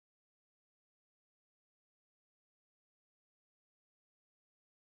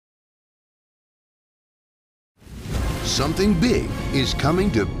Something big is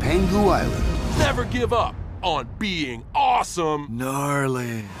coming to Pangu Island. Never give up on being awesome.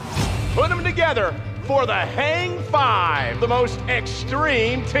 Gnarly. Put them together for the Hang Five, the most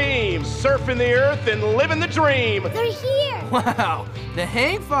extreme teams surfing the earth and living the dream. They're here. Wow, the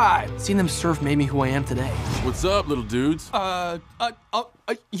Hang Five. Seeing them surf made me who I am today. What's up, little dudes?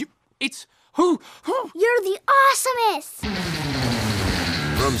 It's who? You're the awesomest.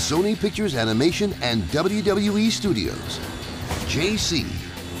 From Sony Pictures Animation and WWE Studios, JC,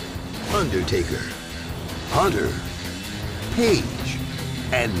 Undertaker, Hunter, Paige,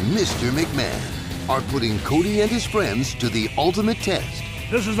 and Mr. McMahon are putting Cody and his friends to the ultimate test.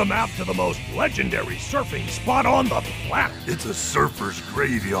 This is a map to the most legendary surfing spot on the planet. It's a surfer's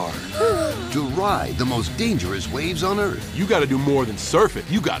graveyard. To ride the most dangerous waves on Earth. You gotta do more than surf it.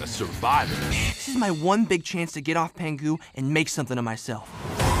 You gotta survive it. This is my one big chance to get off Pangu and make something of myself.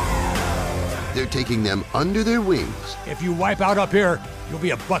 They're taking them under their wings. If you wipe out up here, you'll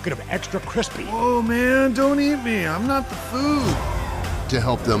be a bucket of extra crispy. Oh man, don't eat me. I'm not the food. To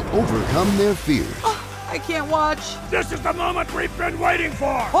help them overcome their fears. I can't watch. This is the moment we've been waiting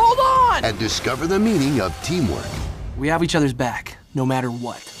for. Hold on! And discover the meaning of teamwork. We have each other's back, no matter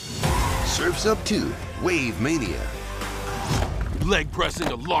what. Surf's Up 2, WaveMania. Leg pressing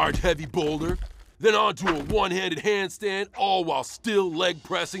a large, heavy boulder, then onto a one-handed handstand, all while still leg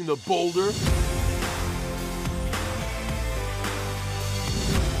pressing the boulder.